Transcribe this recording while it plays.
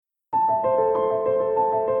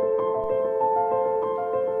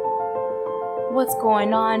what's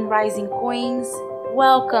going on, Rising Queens?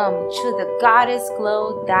 Welcome to the Goddess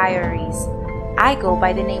Glow Diaries. I go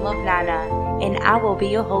by the name of Nana, and I will be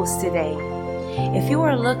your host today. If you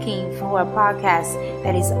are looking for a podcast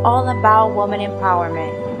that is all about woman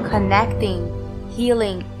empowerment, connecting,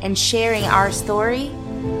 healing, and sharing our story,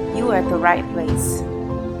 you are at the right place.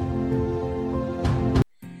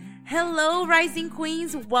 Hello, Rising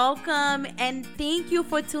Queens. Welcome and thank you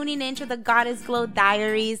for tuning in to the Goddess Glow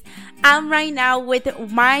Diaries. I'm right now with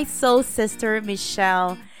my soul sister,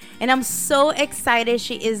 Michelle, and I'm so excited.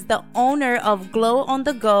 She is the owner of Glow on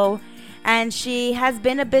the Go, and she has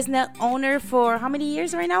been a business owner for how many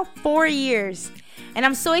years right now? 4 years. And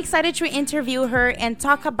I'm so excited to interview her and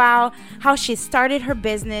talk about how she started her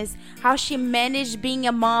business, how she managed being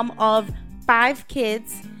a mom of 5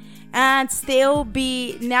 kids, and still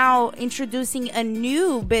be now introducing a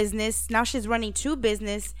new business. Now she's running 2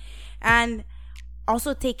 businesses and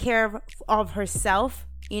also take care of herself,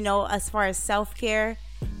 as far as self-care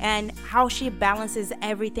and how she balances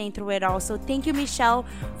everything through it all. So thank you, Michelle,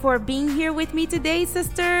 for being here with me today,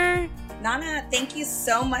 sister. Nana, thank you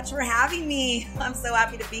so much for having me. I'm so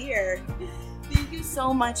happy to be here. Thank you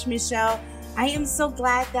so much, Michelle. I am so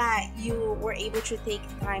glad that you were able to take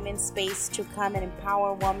time and space to come and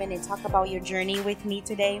empower women and talk about your journey with me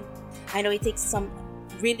today. I know it takes some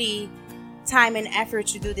really time and effort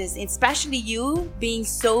to do this, especially you being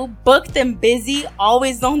so booked and busy,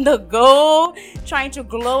 always on the go, trying to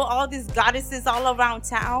glow all these goddesses all around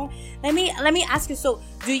town. Let me ask you, so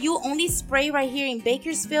do you only spray right here in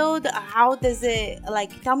Bakersfield? How does it,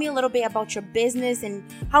 tell me a little bit about your business and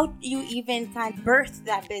how you even kind of birthed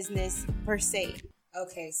that business per se?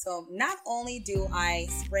 Okay, so not only do I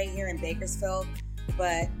spray here in Bakersfield,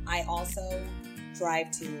 but I also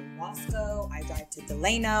drive to Wasco, I drive to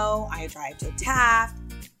Delano, I drive to Taft,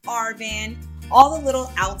 Arvin, all the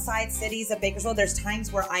little outside cities of Bakersfield. There's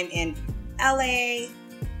times where I'm in LA,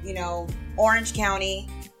 Orange County,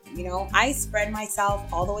 I spread myself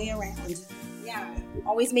all the way around. Yeah,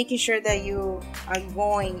 always making sure that you are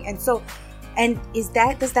going. And so, does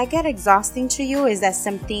that get exhausting to you? Is that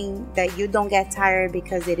something that you don't get tired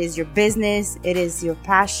because it is your business, it is your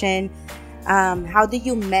passion? How do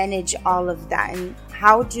you manage all of that? And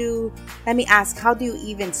let me ask, how do you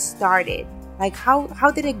even start it?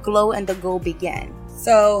 How did it Glow on the Go begin?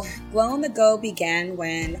 So Glow on the Go began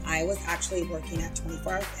when I was actually working at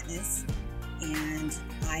 24 Hour Fitness, and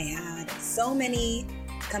I had so many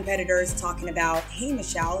competitors talking about, hey,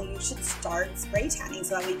 Michelle, you should start spray tanning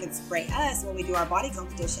so that we can spray us when we do our body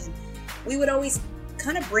competition. We would always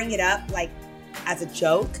kind of bring it up as a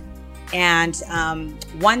joke. And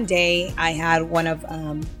one day I had one of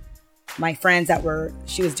my friends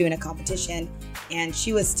she was doing a competition, and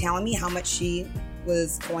she was telling me how much she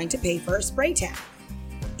was going to pay for a spray tan.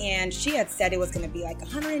 And she had said it was going to be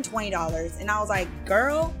 $120. And I was like,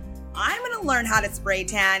 girl, I'm going to learn how to spray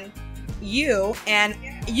tan you, and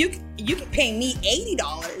you can pay me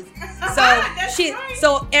 $80.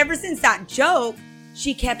 So ever since that joke,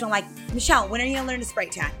 she kept on Michelle, when are you going to learn to spray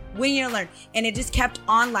tan? When are you going to learn? And it just kept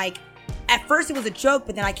on at first it was a joke,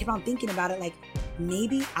 but then I kept on thinking about it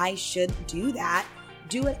maybe I should do that.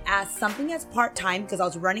 Do it as something as part-time, because I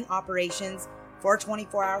was running operations for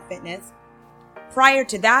 24 Hour Fitness. Prior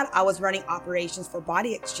to that, I was running operations for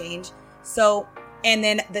Body Exchange. So, and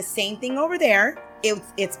then the same thing over there,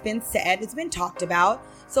 it's been said, it's been talked about.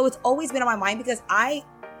 So it's always been on my mind, because I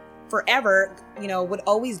forever, would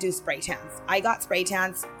always do spray tans. I got spray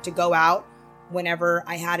tans to go out whenever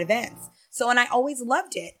I had events. So, and I always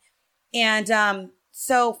loved it. And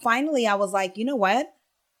so finally I was like, you know what?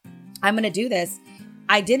 I'm going to do this.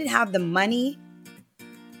 I didn't have the money.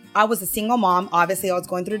 I was a single mom. Obviously, I was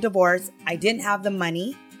going through a divorce. I didn't have the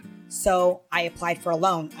money. So I applied for a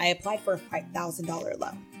loan. I applied for a $5,000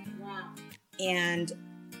 loan. Wow. And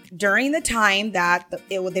during the time that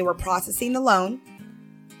they were processing the loan,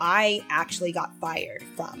 I actually got fired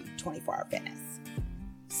from 24 Hour Fitness.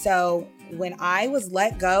 So when I was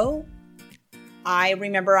let go, I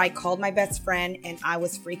remember I called my best friend and I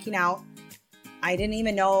was freaking out. I didn't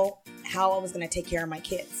even know how I was going to take care of my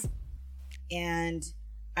kids. And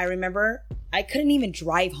I remember I couldn't even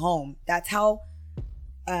drive home. That's how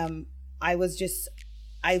I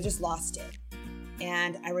just lost it.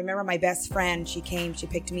 And I remember my best friend, she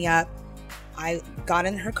picked me up. I got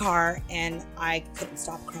in her car and I couldn't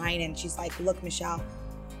stop crying. And she's like, look, Michelle,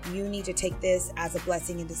 you need to take this as a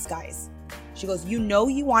blessing in disguise. She goes,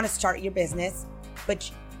 you want to start your business,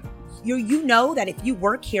 but you know that if you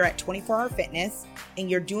work here at 24 Hour Fitness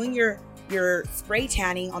and you're doing your spray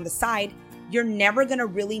tanning on the side, you're never going to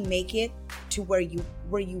really make it to where you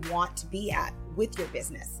want to be at with your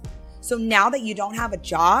business. So now that you don't have a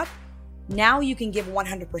job, now you can give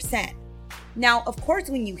 100%. Now, of course,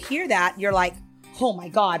 when you hear that, you're like, oh my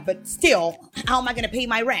God, but still, how am I going to pay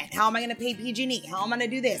my rent? How am I going to pay PG&E? How am I going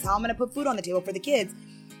to do this? How am I going to put food on the table for the kids?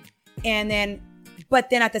 But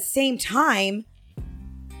then at the same time,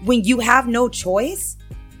 when you have no choice,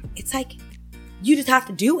 it's like, you just have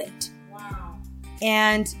to do it. Wow.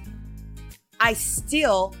 And I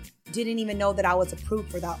still didn't even know that I was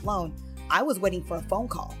approved for that loan. I was waiting for a phone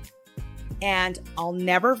call. And I'll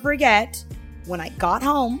never forget when I got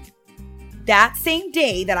home, that same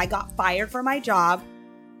day that I got fired from my job,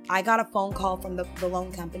 I got a phone call from the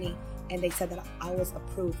loan company, and they said that I was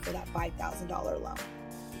approved for that $5,000 loan.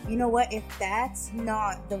 You know what? If that's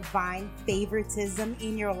not divine favoritism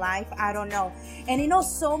in your life, I don't know. And you know,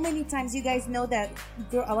 so many times you guys know that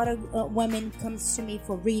a lot of women comes to me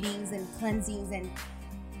for readings and cleansings,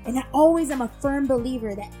 and I always am a firm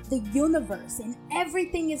believer that the universe and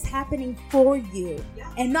everything is happening for you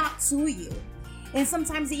and not to you. And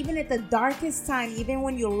sometimes even at the darkest time, even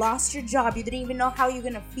when you lost your job, you didn't even know how you're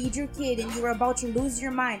going to feed your kid and you were about to lose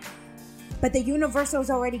your mind. But the universe was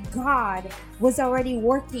already, God was already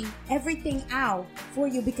working everything out for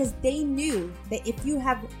you, because they knew that if you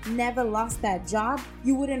have never lost that job,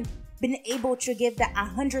 you wouldn't been able to give that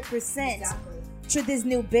 100% to this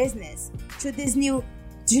new business, to this new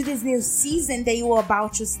season that you were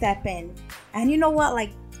about to step in. And you know what?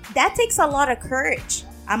 Like, that takes a lot of courage,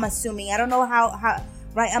 I'm assuming. I don't know how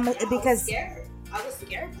right? Because I was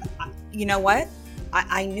scared. You know what?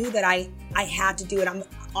 I knew that I had to do it.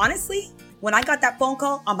 Honestly, when I got that phone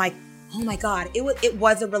call, I'm like, oh my God, it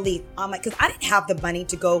was a relief. I'm like, because I didn't have the money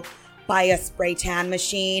to go buy a spray tan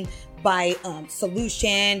machine, buy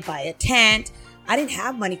solution, buy a tent. I didn't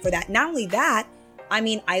have money for that. Not only that, I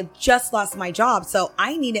mean, I just lost my job, so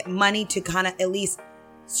I needed money to kind of at least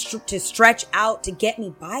to stretch out to get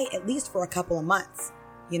me by at least for a couple of months,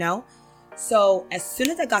 you know? So as soon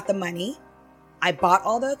as I got the money, I bought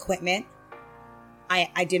all the equipment.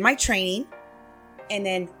 I did my training, and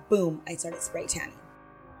then boom, I started spray tanning.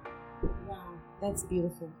 Wow, that's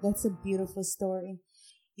beautiful. That's a beautiful story.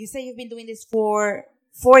 You say you've been doing this for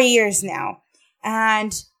 4 years now,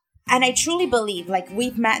 and I truly believe, like,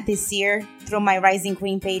 we've met this year through my Rising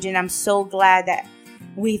Queen page, and I'm so glad that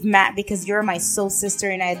we've met, because you're my soul sister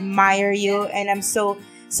and I admire you, and I'm so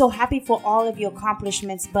happy for all of your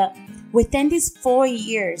accomplishments. But within these 4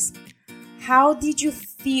 years, how did you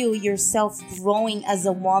feel yourself growing as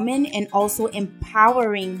a woman and also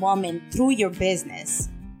empowering women through your business?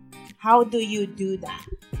 How do you do that?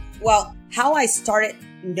 Well, how I started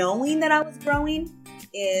knowing that I was growing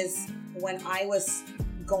is when I was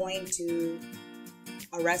going to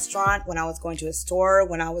a restaurant, when I was going to a store,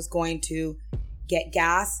 when I was going to get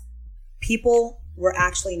gas. People were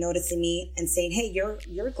actually noticing me and saying, hey,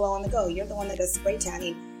 you're glow on the go. You're the one that does spray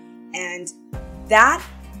tanning. And that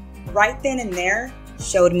right then and there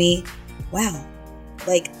showed me, wow,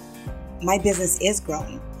 like, my business is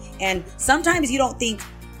growing. And sometimes you don't think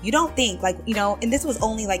like, you know, and this was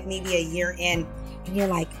only like maybe a year in, and you're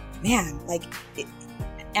like, man, like,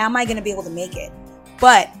 am I going to be able to make it?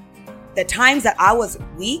 But the times that I was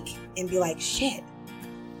weak and be like, shit,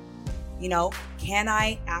 you know, should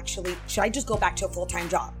I just go back to a full-time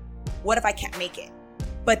job? What if I can't make it?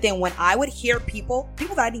 But then when I would hear people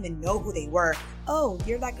that I didn't even know who they were, oh,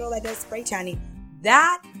 you're that girl that does spray tanning.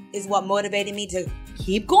 That is what motivated me to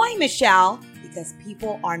keep going, Michelle, because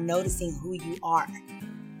people are noticing who you are.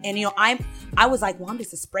 And, you know, I was like, well, I'm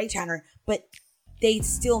just a spray tanner, but they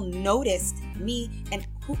still noticed me, and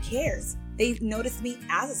who cares? They noticed me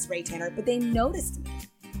as a spray tanner, but they noticed me.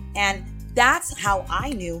 And that's how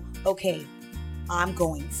I knew, okay, I'm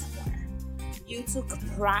going somewhere. You took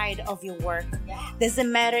pride of your work.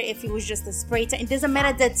 Doesn't matter if it was just a spray tan. It doesn't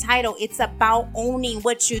matter the title. It's about owning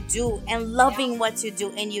what you do and loving what you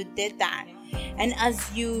do. And you did that. And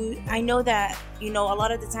I know that, you know, a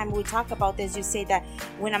lot of the time we talk about this, you say that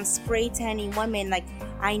when I'm spray tanning women, like,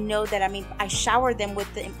 I know that, I mean, I shower them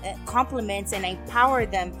with the compliments and I empower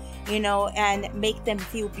them, you know, and make them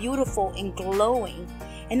feel beautiful and glowing.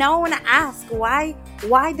 And now I want to ask, why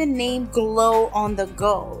the name Glow on the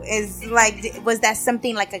Go? Is like, was that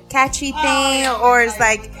something like a catchy thing, or is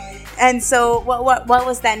like, and so what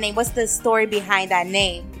was that name? What's the story behind that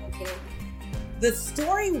name? Okay. The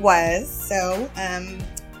story was, so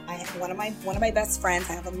I have one of my best friends.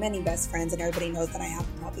 I have many best friends, and everybody knows that I have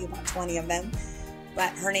probably about 20 of them.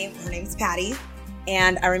 But her name's Patty,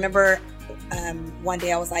 and I remember one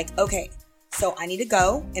day I was like, okay, so I need to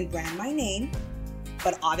go and brand my name.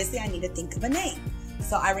 But obviously I need to think of a name.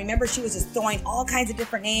 So I remember she was just throwing all kinds of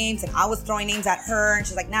different names, and I was throwing names at her, and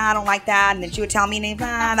she's like, nah, I don't like that. And then she would tell me names,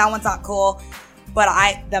 nah, that one's not cool. But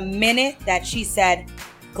the minute that she said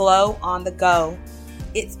Glow on the Go,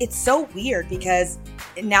 it's so weird, because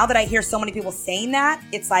now that I hear so many people saying that,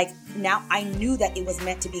 it's like, now I knew that it was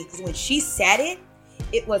meant to be. Because when she said it,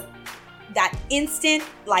 it was that instant,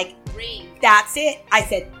 like, ring. That's it. I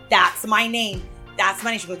said, that's my name. That's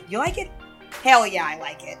my name. She goes, you like it? Hell yeah, I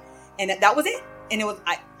like it. And that was it. And it was,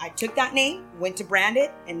 I took that name, went to brand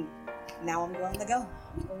it, and now I'm going to go.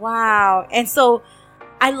 Wow. And so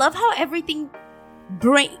I love how everything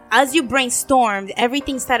as you brainstormed,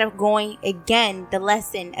 everything started going again. The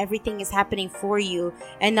lesson, everything is happening for you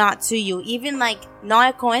and not to you. Even like not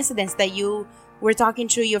a coincidence that you were talking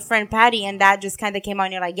to your friend Patty and that just kind of came out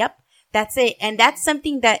and you're like, yep, that's it. And that's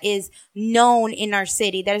something that is known in our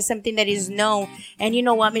city. That is something that is known. And you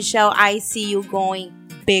know what, Michelle, I see you going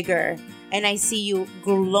bigger and I see you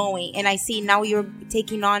glowing. And I see now you're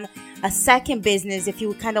taking on a second business. If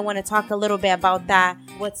you kind of want to talk a little bit about that,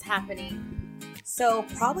 what's happening? So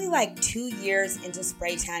probably like 2 years into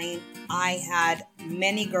spray tanning, I had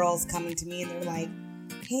many girls coming to me and they're like,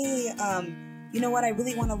 hey, you know what? I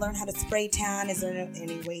really want to learn how to spray tan. Is there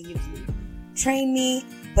any way you can train me?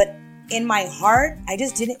 But in my heart, I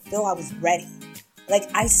just didn't feel I was ready. Like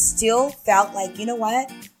I still felt like, you know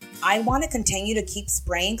what? I want to continue to keep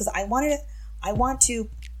spraying because I wanted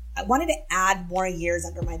to add more years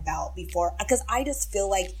under my belt before, because I just feel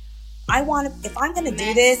like if I'm going to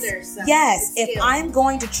do this, if I'm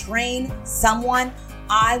going to train someone,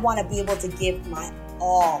 I want to be able to give my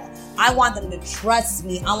all. I want them to trust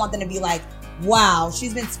me. I want them to be like, wow,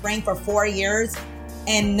 she's been spraying for 4 years.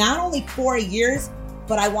 And not only 4 years,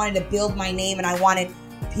 but I wanted to build my name and I wanted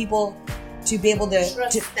people to be able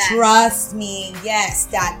to trust me. Yes,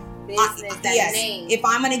 that business, that name. If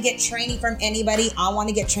I'm going to get training from anybody, I want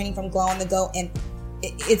to get training from Glow on the Go. And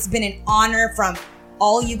it's been an honor from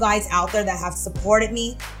all you guys out there that have supported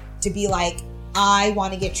me to be like, I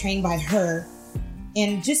want to get trained by her.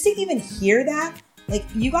 And just to even hear that, like,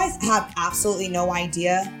 you guys have absolutely no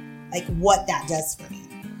idea, like, what that does for me.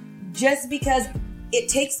 Just because it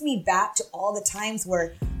takes me back to all the times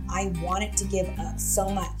where I wanted to give up so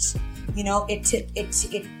much. You know, it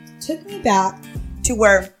took me back to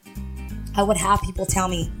where I would have people tell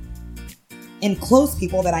me, and close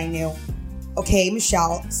people that I knew, okay,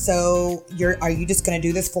 Michelle, so are you just going to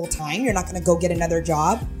do this full time? You're not going to go get another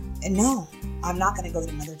job? And no, I'm not going to go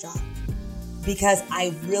get another job, because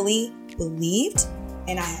I really believed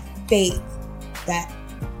and I had faith that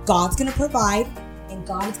God's going to provide and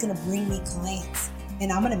God is going to bring me clients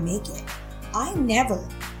and I'm going to make it.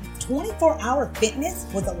 24-hour fitness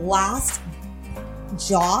was the last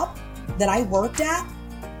job that I worked at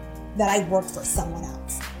that I worked for someone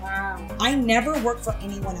else. Wow. I never worked for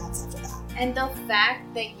anyone else after that. And the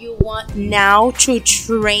fact that you want now to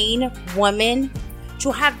train women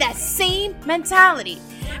to have that same mentality.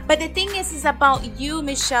 But the thing is about you,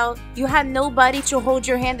 Michelle. You had nobody to hold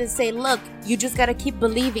your hand and say, look, you just got to keep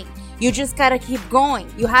believing. You just got to keep going.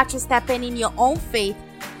 You have to step in your own faith.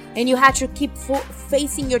 And you have to keep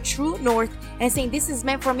facing your true north and saying, this is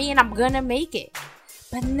meant for me and I'm going to make it.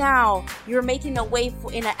 But now you're making a way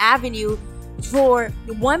in an avenue for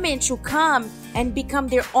women to come and become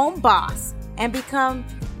their own boss and become,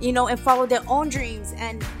 and follow their own dreams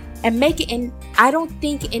and make it. And I don't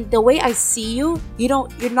think, in the way I see you, you're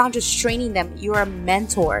not just training them. You're a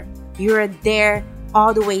mentor. You're there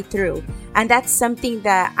all the way through. And that's something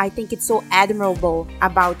that I think it's so admirable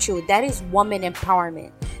about you. That is woman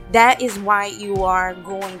empowerment. That is why you are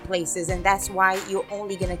going places, and that's why you're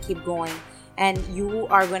only going to keep going, and you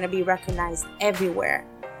are going to be recognized everywhere.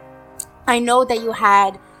 I know that you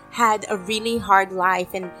had a really hard life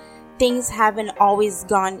and things haven't always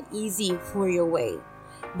gone easy for your way.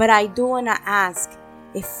 But I do want to ask,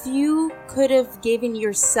 if you could have given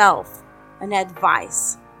yourself an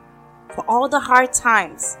advice for all the hard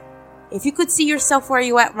times, if you could see yourself where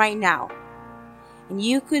you're at right now, and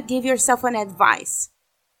you could give yourself an advice,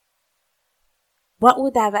 what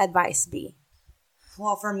would that advice be?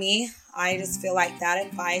 Well, for me, I just feel like that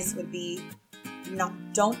advice would be,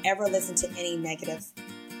 don't ever listen to any negative.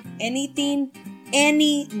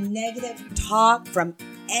 Any negative talk from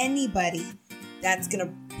anybody that's going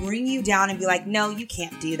to bring you down and be like, no, you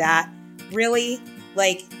can't do that. Really?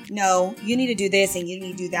 Like, no, you need to do this and you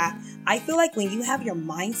need to do that. I feel like when you have your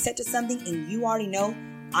mind set to something and you already know,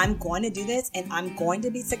 I'm going to do this and I'm going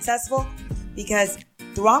to be successful, because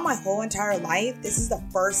throughout my whole entire life, this is the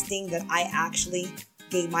first thing that I actually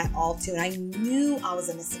gave my all to. And I knew I was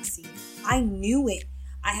going to succeed. I knew it.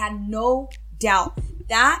 I had no doubt,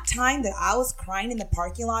 that time that I was crying in the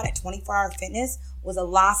parking lot at 24 Hour Fitness was the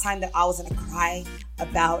last time that I was going to cry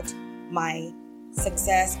about my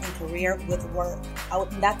success and career with work.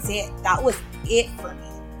 That's it. That was it for me.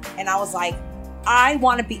 And I was like, I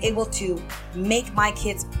want to be able to make my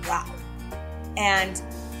kids proud. And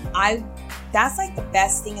that's like the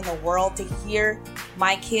best thing in the world, to hear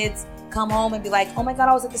my kids come home and be like, oh my God,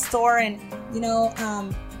 I was at the store and,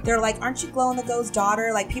 they're like, aren't you Glow in the Ghost's daughter?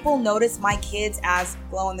 Like, people notice my kids as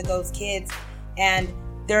Glow in the Ghost kids. And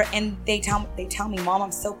they tell me, Mom,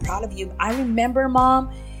 I'm so proud of you. I remember,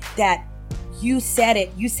 Mom, that you said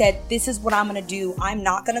it. You said, this is what I'm going to do. I'm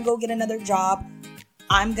not going to go get another job.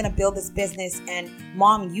 I'm going to build this business. And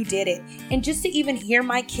Mom, you did it. And just to even hear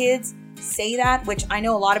my kids say that, which I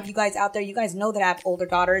know a lot of you guys out there, you guys know that I have older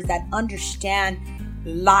daughters that understand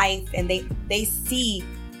life, and they see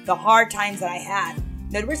the hard times that I had.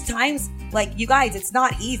 There was times, like, you guys, it's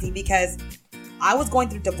not easy, because I was going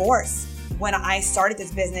through divorce when I started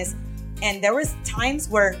this business. And there was times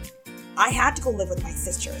where I had to go live with my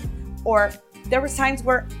sister, or there was times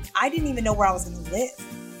where I didn't even know where I was going to live.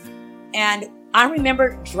 And I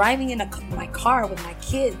remember driving in my car with my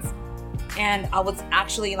kids, and I was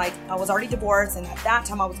actually I was already divorced, and at that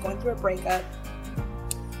time I was going through a breakup,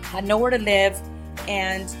 had nowhere to live,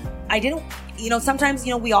 and I didn't, sometimes,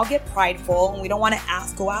 we all get prideful and we don't want to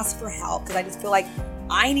go ask for help, because I just feel like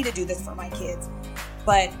I need to do this for my kids.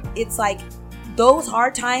 But it's like those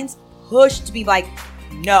hard times pushed me like,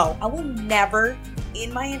 no, I will never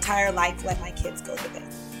in my entire life let my kids go to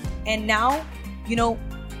this. And now,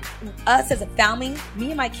 us as a family, me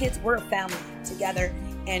and my kids, we're a family together,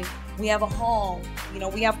 and we have a home,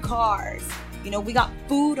 we have cars, we got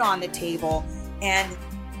food on the table. And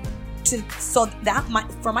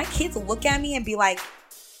for my kids to look at me and be like,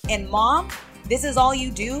 and Mom, this is all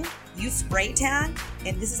you do? You spray tan,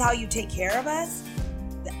 and this is how you take care of us?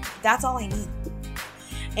 That's all I need.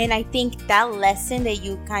 And I think that lesson that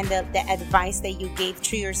the advice that you gave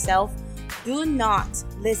to yourself, do not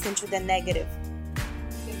listen to the negative.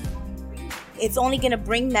 It's only going to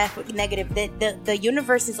bring that negative. The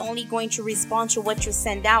universe is only going to respond to what you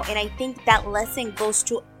send out. And I think that lesson goes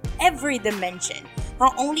to every dimension,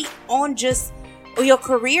 not only on just your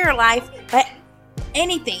career life, but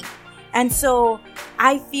anything. And so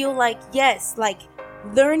I feel like, yes,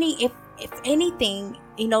 learning, if anything,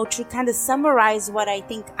 to kind of summarize what I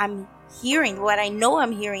think I'm hearing, what I know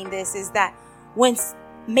I'm hearing this, is that when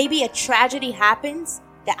maybe a tragedy happens,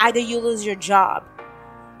 that either you lose your job,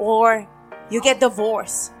 or you get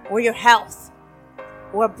divorced, or your health,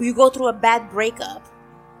 or you go through a bad breakup,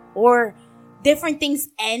 or different things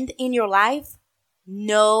end in your life,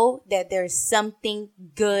 know that there's something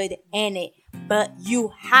good in it. But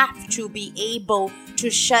you have to be able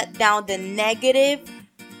to shut down the negative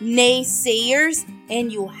naysayers,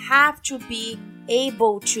 and you have to be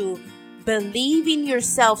able to believe in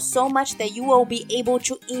yourself so much that you will be able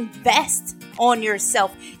to invest on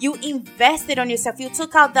yourself. You invested on yourself. You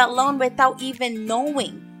took out that loan without even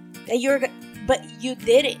knowing that but you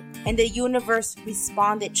did it, and the universe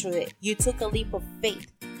responded to it. You took a leap of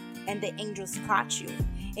faith, and the angels caught you,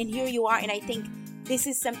 and here you are. And I think this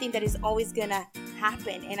is something that is always gonna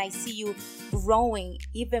happen, and I see you growing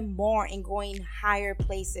even more and going higher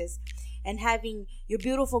places, and having your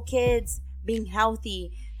beautiful kids, being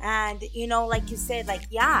healthy. And like you said,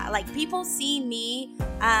 people see me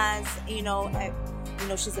as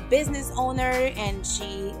she's a business owner, and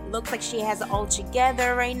she looks like she has it all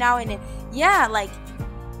together right now, and it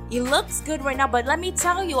looks good right now. But let me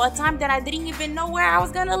tell you, a time that I didn't even know where I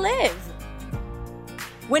was gonna live,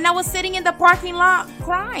 when I was sitting in the parking lot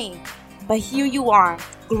crying. But here you are,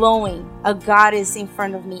 glowing, a goddess in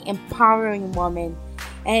front of me, empowering woman.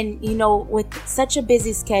 And, with such a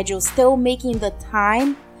busy schedule, still making the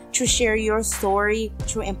time to share your story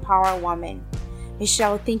to empower women.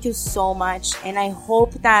 Michelle, thank you so much. And I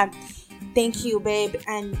hope thank you, babe.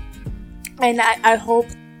 And I hope,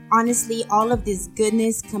 honestly, all of this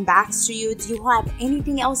goodness come back to you. Do you have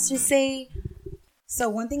anything else to say? So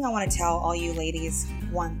one thing I want to tell all you ladies,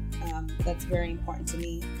 that's very important to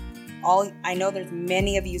me. I know there's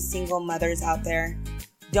many of you single mothers out there.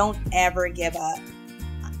 Don't ever give up.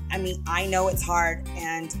 I mean, I know it's hard,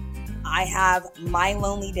 and I have my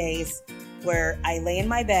lonely days where I lay in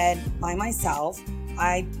my bed by myself.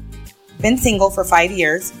 I've been single for 5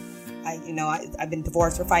 years. I've been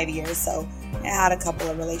divorced for 5 years, so I had a couple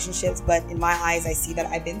of relationships, but in my eyes, I see that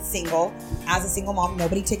I've been single. As a single mom,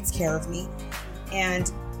 nobody takes care of me.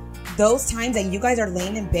 And those times that you guys are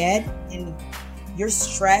laying in bed and you're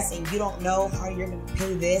stressed and you don't know how you're going to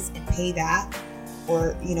pay this and pay that,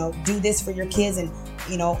 or, do this for your kids, and,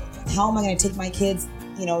 how am I going to take my kids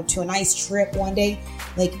to a nice trip one day.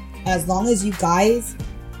 Like, as long as you guys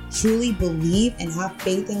truly believe and have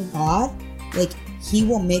faith in God, like, He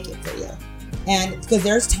will make it for you. And because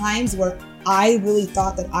there's times where I really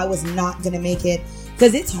thought that I was not going to make it,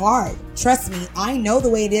 because it's hard. Trust me, I know the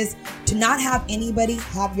way it is to not have anybody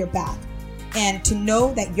have your back and to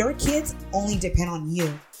know that your kids only depend on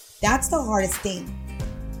you. That's the hardest thing.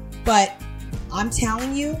 But I'm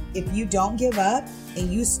telling you, if you don't give up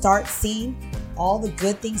and you start seeing all the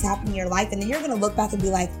good things happen in your life, and then you're going to look back and be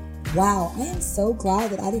like, wow, I am so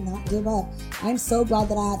glad that I did not give up. I'm so glad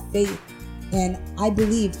that I had faith and I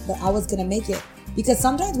believed that I was going to make it. Because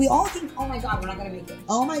sometimes we all think, oh my God, we're not going to make it.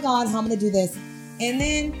 Oh my God, how am I going to do this? And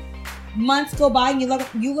then months go by and you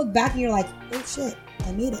look back and you're like, oh shit,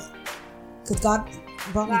 I made it. Because God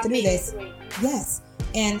brought me through this. Yes.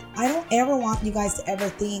 And I don't ever want you guys to ever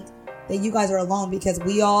think that you guys are alone, because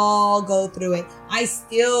we all go through it. I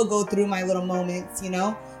still go through my little moments,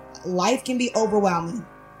 Life can be overwhelming,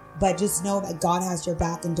 but just know that God has your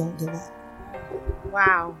back and don't give up.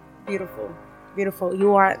 Wow. Beautiful. Beautiful.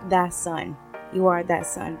 You are that son. You are that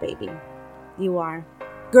son, baby. You are.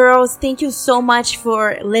 Girls, thank you so much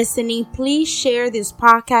for listening. Please share this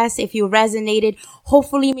podcast if you resonated.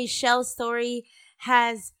 Hopefully Michelle's story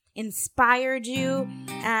has inspired you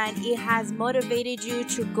and it has motivated you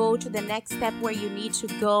to go to the next step where you need to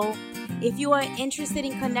go. If you are interested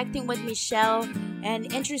in connecting with Michelle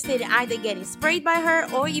and interested in either getting sprayed by her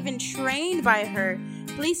or even trained by her,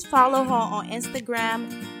 please follow her on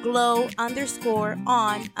Instagram,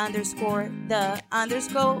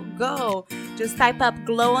 glow_on_the_go. Just type up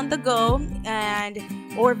glow on the go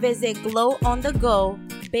or visit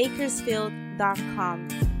glowonthego.bakersfield.com.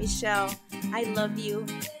 Michelle, I love you.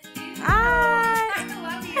 I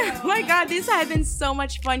love you. Oh my God, this has been so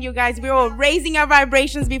much fun, you guys. We were raising our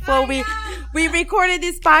vibrations before we recorded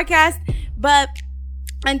this podcast. But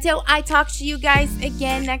until I talk to you guys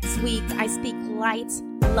again next week, I speak light,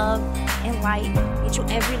 love, and light into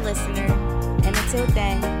every listener. And until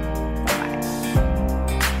then,